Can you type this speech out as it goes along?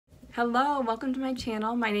Hello, welcome to my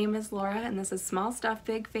channel. My name is Laura and this is Small Stuff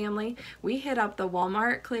Big Family. We hit up the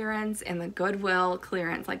Walmart clearance and the Goodwill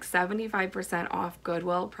clearance, like 75% off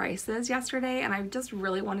Goodwill prices yesterday, and I just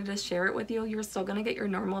really wanted to share it with you. You're still gonna get your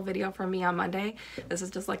normal video from me on Monday. This is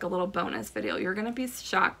just like a little bonus video. You're gonna be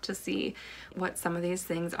shocked to see what some of these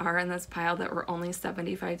things are in this pile that were only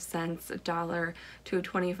 75 cents, $1,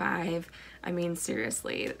 $2.25. I mean,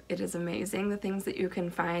 seriously, it is amazing the things that you can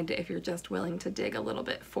find if you're just willing to dig a little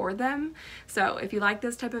bit for them. So if you like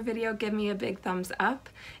this type of video, give me a big thumbs up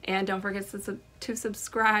and don't forget to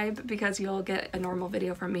subscribe because you'll get a normal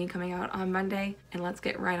video from me coming out on Monday. And let's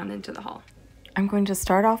get right on into the haul. I'm going to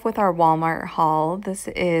start off with our Walmart haul. This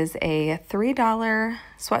is a $3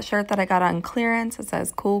 sweatshirt that I got on clearance. It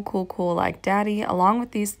says cool, cool, cool like daddy, along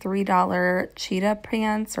with these $3 cheetah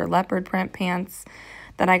pants or leopard print pants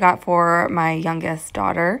that I got for my youngest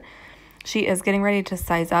daughter. She is getting ready to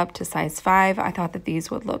size up to size 5. I thought that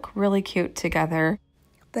these would look really cute together.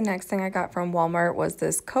 The next thing I got from Walmart was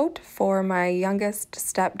this coat for my youngest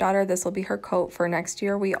stepdaughter. This will be her coat for next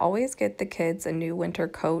year. We always get the kids a new winter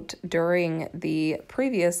coat during the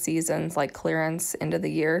previous seasons, like clearance end of the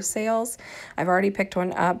year sales. I've already picked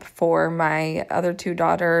one up for my other two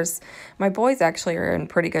daughters. My boys actually are in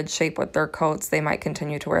pretty good shape with their coats. They might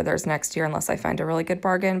continue to wear theirs next year unless I find a really good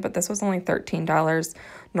bargain, but this was only $13,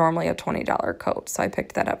 normally a $20 coat, so I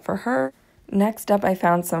picked that up for her. Next up, I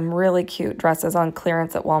found some really cute dresses on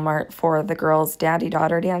clearance at Walmart for the girls'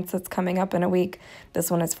 daddy-daughter dance that's coming up in a week.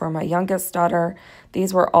 This one is for my youngest daughter.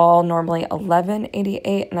 These were all normally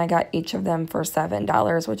 $11.88, and I got each of them for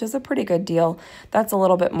 $7, which is a pretty good deal. That's a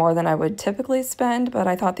little bit more than I would typically spend, but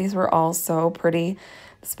I thought these were all so pretty.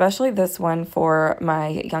 Especially this one for my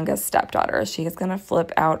youngest stepdaughter. She is going to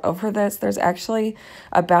flip out over this. There's actually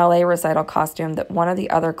a ballet recital costume that one of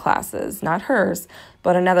the other classes, not hers,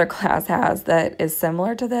 but another class has that is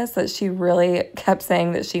similar to this, that she really kept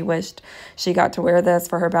saying that she wished she got to wear this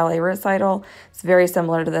for her ballet recital. It's very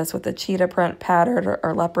similar to this with the cheetah print pattern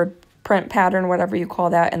or leopard print pattern, whatever you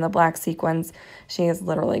call that, and the black sequins. She is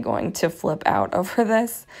literally going to flip out over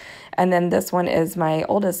this. And then this one is my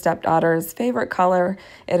oldest stepdaughter's favorite color.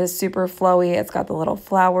 It is super flowy. It's got the little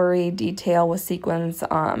flowery detail with sequins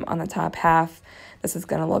on the top half. This is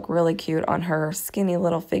going to look really cute on her skinny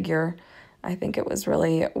little figure. I think it was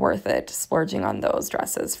really worth it splurging on those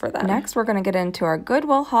dresses for them. Next, we're going to get into our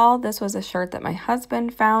Goodwill haul. This was a shirt that my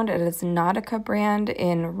husband found. It is Nautica brand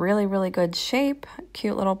in really, really good shape.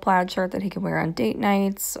 Cute little plaid shirt that he can wear on date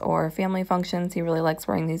nights or family functions. He really likes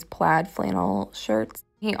wearing these plaid flannel shirts.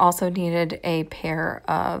 He also needed a pair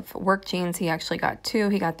of work jeans. He actually got two.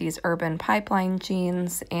 He got these Urban Pipeline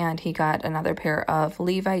jeans, and he got another pair of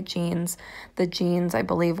Levi jeans. The jeans, I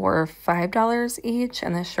believe, were $5 each,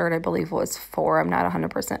 and the shirt, I believe, was $4. I'm not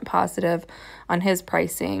 100% positive on his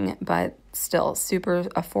pricing, but still super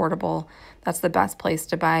affordable. That's the best place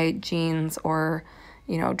to buy jeans or,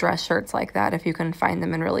 you know, dress shirts like that if you can find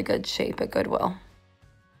them in really good shape at Goodwill.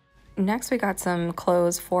 Next, we got some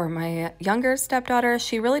clothes for my younger stepdaughter.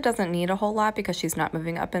 She really doesn't need a whole lot because she's not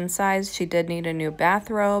moving up in size. She did need a new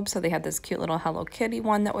bathrobe, so they had this cute little Hello Kitty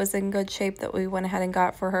one that was in good shape that we went ahead and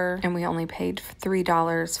got for her, and we only paid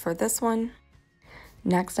 $3 for this one.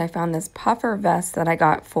 Next, I found this puffer vest that I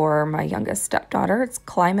got for my youngest stepdaughter. It's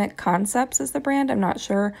Climate Concepts is the brand. I'm not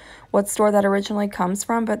sure what store that originally comes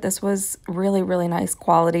from, but this was really, really nice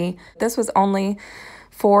quality. This was only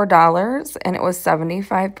 $4 and it was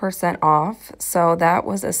 75% off, so that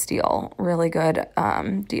was a steal. Really good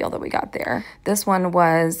deal that we got there. This one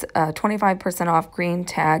was 25% off green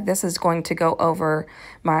tag. This is going to go over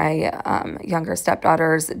my younger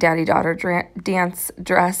stepdaughter's daddy-daughter dance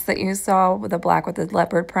dress that you saw with the black with the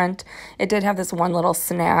leopard print. It did have this one little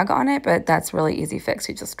snag on it, but that's really easy fix.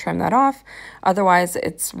 You just trim that off. Otherwise,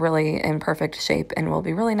 it's really in perfect shape and will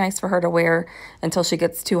be really nice for her to wear until she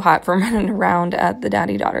gets too hot from running around at the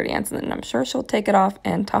daddy-daughter dance, and then I'm sure she'll take it off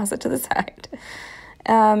and toss it to the side.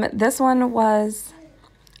 This one was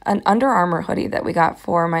an Under Armour hoodie that we got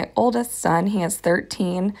for my oldest son. He is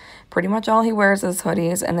 13. Pretty much all he wears is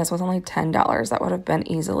hoodies, and this was only $10. That would have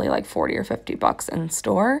been easily like 40 or 50 bucks in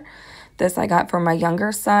store. This I got for my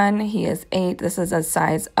younger son. He is 8. This is a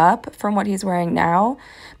size up from what he's wearing now.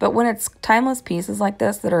 But when it's timeless pieces like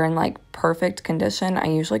this that are in like perfect condition, I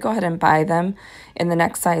usually go ahead and buy them in the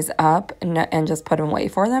next size up and just put them away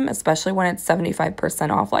for them, especially when it's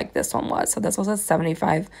 75% off like this one was. So this was a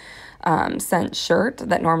 75-cent shirt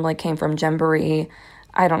that normally came from Gymboree.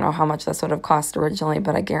 I don't know how much this would have cost originally,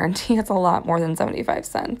 but I guarantee it's a lot more than 75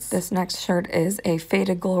 cents. This next shirt is a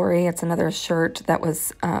Faded Glory. It's another shirt that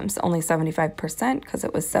was only 75% because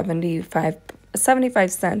it was 75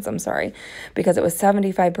 75 cents, I'm sorry, because it was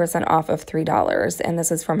 75% off of $3. And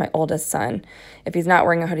this is for my oldest son. If he's not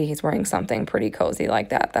wearing a hoodie, he's wearing something pretty cozy like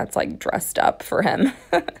that. That's like dressed up for him.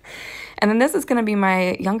 And then this is going to be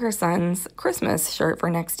my younger son's Christmas shirt for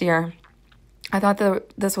next year. I thought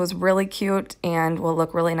that this was really cute and will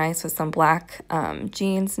look really nice with some black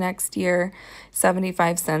jeans next year.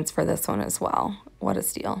 75 cents for this one as well. What a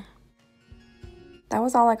steal. That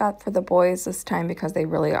was all I got for the boys this time because they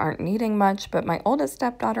really aren't needing much. But my oldest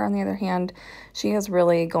stepdaughter, on the other hand, she is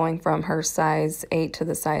really going from her size 8 to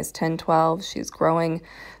the size 10, 12. She's growing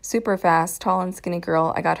super fast, tall and skinny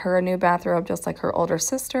girl. I got her a new bathrobe just like her older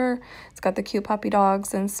sister. It's got the cute puppy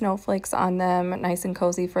dogs and snowflakes on them, nice and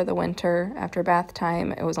cozy for the winter. After bath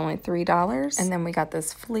time, it was only $3. And then we got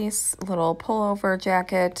this fleece little pullover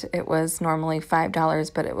jacket. It was normally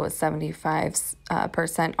 $5, but it was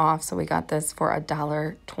 75% off, so we got this for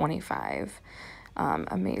 $1.25.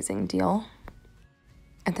 Amazing deal.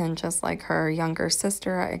 And then just like her younger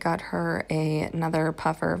sister, I got her another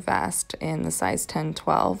puffer vest in the size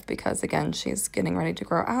 10-12 because, again, she's getting ready to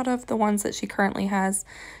grow out of the ones that she currently has.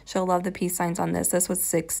 She'll love the peace signs on this. This was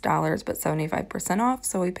 $6, but 75% off,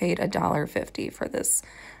 so we paid $1.50 for this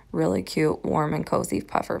really cute, warm, and cozy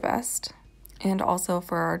puffer vest. And also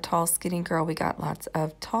for our tall, skinny girl, we got lots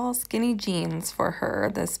of tall, skinny jeans for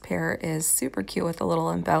her. This pair is super cute with the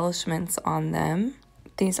little embellishments on them.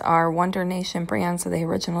 These are Wonder Nation brand, so they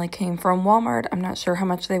originally came from Walmart. I'm not sure how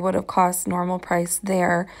much they would have cost normal price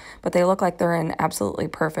there, but they look like they're in absolutely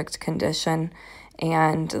perfect condition,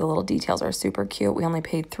 and the little details are super cute. We only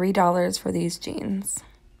paid $3 for these jeans.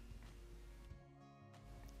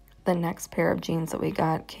 The next pair of jeans that we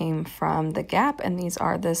got came from the Gap, and these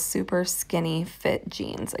are the super skinny fit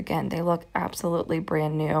jeans. Again, they look absolutely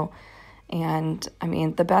brand new. And I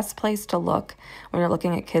mean, the best place to look when you're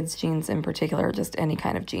looking at kids' jeans in particular, just any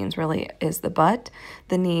kind of jeans really, is the butt,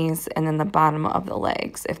 the knees, and then the bottom of the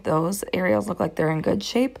legs. If those areas look like they're in good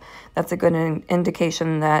shape, that's a good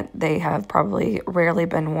indication that they have probably rarely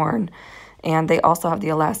been worn. And they also have the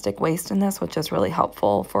elastic waist in this, which is really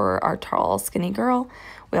helpful for our tall, skinny girl.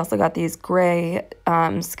 We also got these gray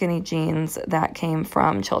skinny jeans that came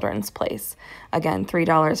from Children's Place. Again,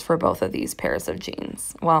 $3 for both of these pairs of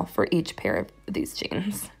jeans. Well, for each pair of these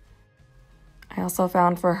jeans. I also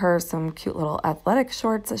found for her some cute little athletic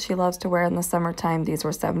shorts that she loves to wear in the summertime. These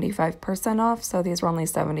were 75% off, so these were only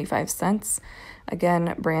 75 cents.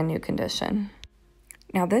 Again, brand new condition.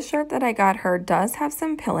 Now, this shirt that I got her does have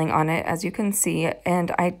some pilling on it, as you can see,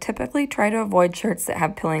 and I typically try to avoid shirts that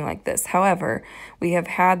have pilling like this. However, we have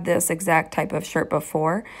had this exact type of shirt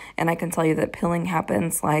before, and I can tell you that pilling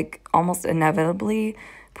happens like almost inevitably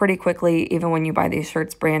pretty quickly, even when you buy these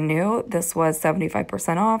shirts brand new. This was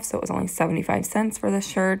 75% off, so it was only 75 cents for this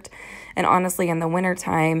shirt. And honestly, in the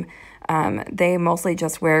wintertime, they mostly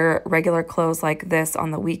just wear regular clothes like this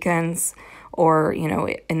on the weekends, or, you know,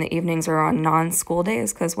 in the evenings or on non-school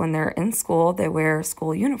days, because when they're in school, they wear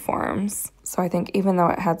school uniforms. So I think even though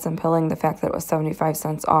it had some pilling, the fact that it was 75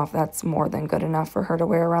 cents off, that's more than good enough for her to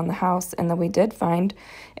wear around the house. And then we did find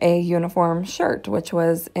a uniform shirt, which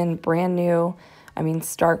was in brand new, I mean,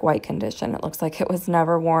 stark white condition. It looks like it was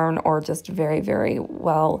never worn or just very, very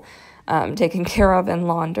well taken care of and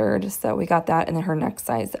laundered. So we got that, and then her next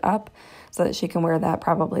size up so that she can wear that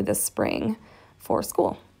probably this spring for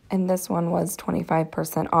school. And this one was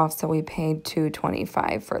 25% off, so we paid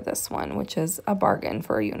 $2.25 for this one, which is a bargain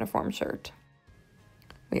for a uniform shirt.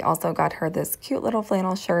 We also got her this cute little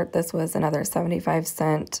flannel shirt. This was another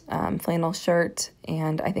 75-cent flannel shirt,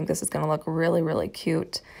 and I think this is going to look really, really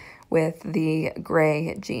cute with the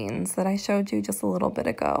gray jeans that I showed you just a little bit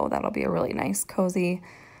ago. That'll be a really nice, cozy,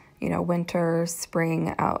 you know, winter,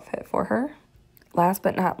 spring outfit for her. Last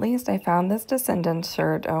but not least, I found this Descendants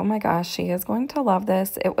shirt. Oh my gosh, she is going to love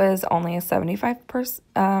this. It was only a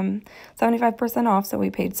 75% off, so we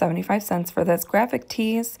paid 75 cents for this. Graphic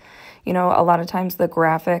tees, you know, a lot of times the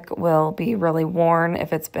graphic will be really worn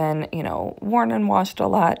if it's been, you know, worn and washed a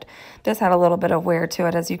lot. This had a little bit of wear to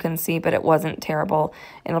it, as you can see, but it wasn't terrible.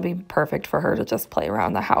 It'll be perfect for her to just play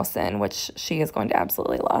around the house in, which she is going to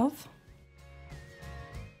absolutely love.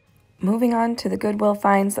 Moving on to the Goodwill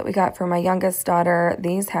finds that we got for my youngest daughter.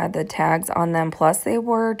 These had the tags on them, plus they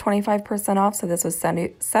were 25% off, so this was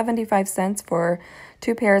 75 cents for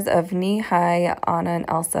two pairs of knee-high Anna and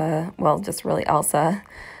Elsa, well, just really Elsa,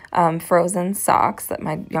 frozen socks that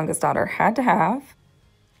my youngest daughter had to have.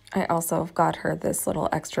 I also got her this little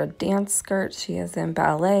extra dance skirt. She is in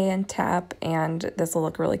ballet and tap, and this will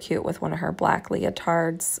look really cute with one of her black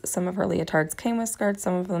leotards. Some of her leotards came with skirts,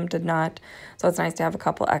 some of them did not. So it's nice to have a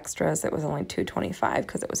couple extras. It was only $2.25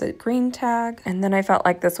 because it was a green tag. And then I felt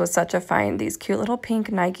like this was such a find. These cute little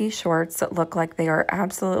pink Nike shorts that look like they are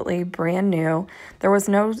absolutely brand new. There was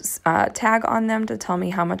no tag on them to tell me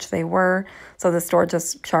how much they were. So the store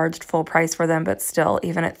just charged full price for them, but still,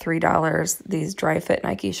 even at $3, these dry fit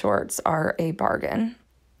Nike shorts are a bargain.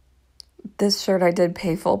 This shirt I did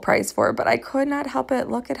pay full price for, but I could not help it.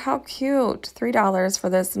 Look at how cute. $3 for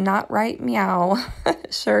this Not Right Meow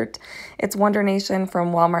shirt. It's Wonder Nation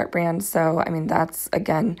from Walmart brand. So, I mean, that's,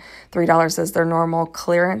 again, $3 is their normal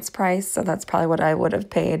clearance price. So that's probably what I would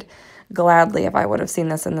have paid gladly if I would have seen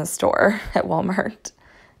this in the store at Walmart.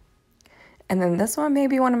 And then this one may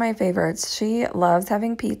be one of my favorites. She loves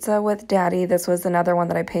having pizza with Daddy. This was another one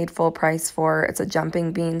that I paid full price for. It's a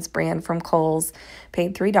Jumping Beans brand from Kohl's.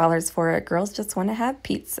 Paid $3 for it. Girls just want to have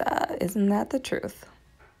pizza. Isn't that the truth?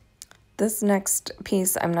 This next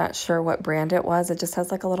piece, I'm not sure what brand it was. It just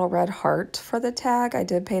has like a little red heart for the tag. I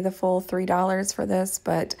did pay the full $3 for this,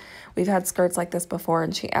 but we've had skirts like this before,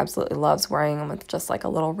 and she absolutely loves wearing them with just like a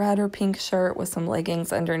little red or pink shirt with some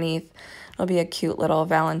leggings underneath. It'll be a cute little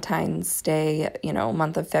Valentine's Day,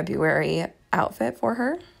 month of February outfit for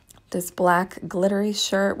her. This black glittery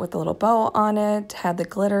shirt with a little bow on it had the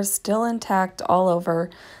glitter still intact all over.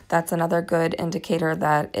 That's another good indicator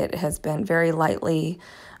that it has been very lightly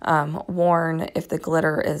worn if the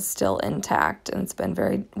glitter is still intact, and it's been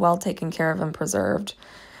very well taken care of and preserved.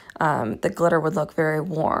 The glitter would look very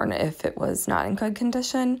worn if it was not in good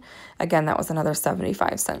condition. Again, that was another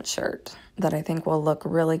 75-cent shirt that I think will look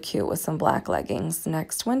really cute with some black leggings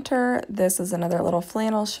next winter. This is another little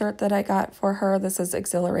flannel shirt that I got for her. This is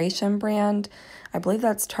Exhilaration brand. I believe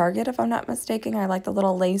that's Target if I'm not mistaken. I like the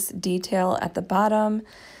little lace detail at the bottom.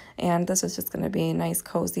 And this is just going to be nice,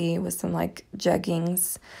 cozy with some like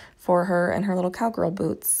jeggings for her and her little cowgirl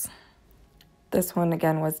boots. This one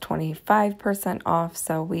again was 25% off,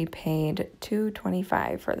 so we paid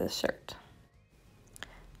 $2.25 for this shirt.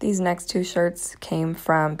 These next two shirts came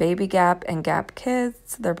from Baby Gap and Gap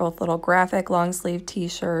Kids. They're both little graphic long sleeve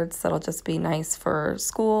t-shirts that'll just be nice for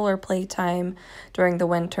school or playtime during the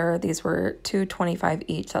winter. These were $2.25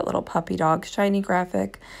 each, that little puppy dog shiny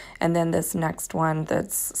graphic. And then this next one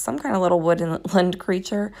that's some kind of little woodland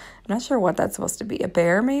creature. I'm not sure what that's supposed to be. A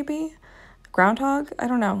bear maybe? Groundhog? I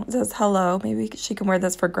don't know. It says hello. Maybe she can wear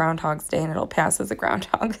this for Groundhog's Day and it'll pass as a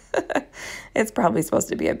groundhog. It's probably supposed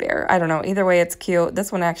to be a bear. I don't know. Either way, it's cute.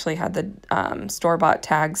 This one actually had the store-bought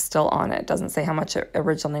tags still on it. Doesn't say how much it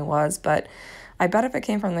originally was, but I bet if it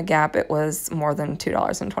came from the Gap, it was more than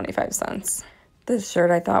 $2.25. This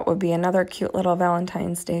shirt I thought would be another cute little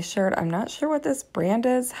Valentine's Day shirt. I'm not sure what this brand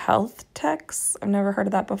is. Health Techs. I've never heard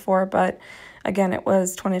of that before, but again, it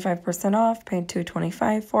was 25% off, paid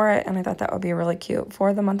 $2.25 for it, and I thought that would be really cute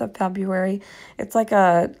for the month of February. It's like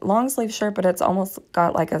a long sleeve shirt, but it's almost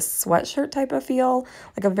got like a sweatshirt type of feel,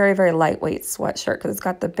 like a very, very lightweight sweatshirt, because it's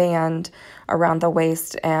got the band around the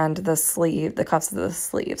waist and the sleeve, the cuffs of the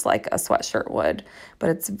sleeves, like a sweatshirt would.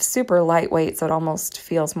 But it's super lightweight, so it almost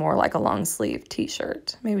feels more like a long sleeve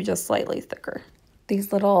t-shirt, maybe just slightly thicker.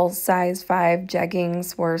 These little size 5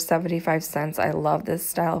 jeggings were 75 cents. I love this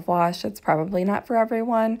style of wash. It's probably not for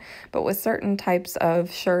everyone, but with certain types of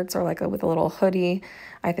shirts or like with a little hoodie,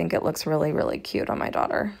 I think it looks really, really cute on my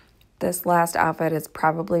daughter. This last outfit is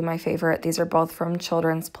probably my favorite. These are both from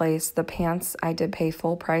Children's Place. The pants I did pay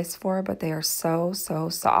full price for, but they are so, so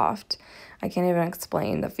soft. I can't even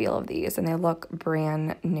explain the feel of these, and they look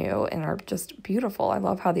brand new and are just beautiful. I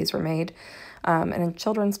love how these were made. And in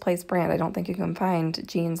Children's Place brand, I don't think you can find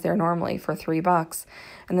jeans there normally for $3.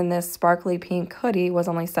 And then this sparkly pink hoodie was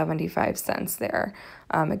only 75 cents there.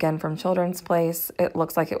 Again, from Children's Place, it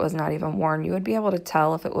looks like it was not even worn. You would be able to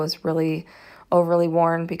tell if it was really overly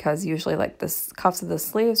worn, because usually like the cuffs of the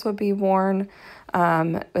sleeves would be worn.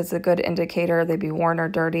 It's a good indicator they'd be worn or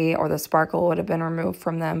dirty, or the sparkle would have been removed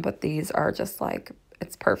from them, but these are just like,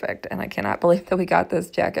 it's perfect. And I cannot believe that we got this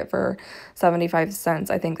jacket for 75 cents.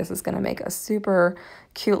 I think this is going to make a super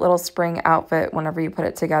cute little spring outfit whenever you put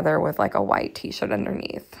it together with like a white t-shirt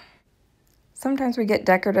underneath. Sometimes we get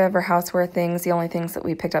decorative or houseware things. The only things that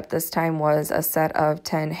we picked up this time was a set of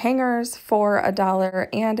 10 hangers for $1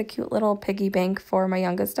 and a cute little piggy bank for my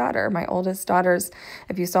youngest daughter. My oldest daughters,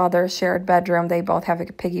 if you saw their shared bedroom, they both have a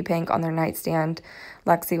piggy bank on their nightstand.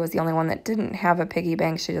 Lexi was the only one that didn't have a piggy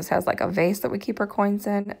bank. She just has like a vase that we keep her coins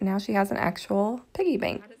in. Now she has an actual piggy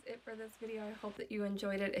bank. That is it for this video. I hope that you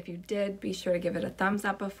enjoyed it. If you did, be sure to give it a thumbs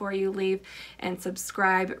up before you leave and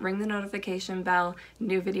subscribe. Ring the notification bell.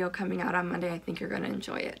 New video coming out on Monday. I think you're going to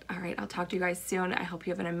enjoy it. All right, I'll talk to you guys soon. I hope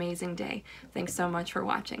you have an amazing day. Thanks so much for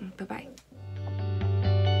watching. Bye-bye.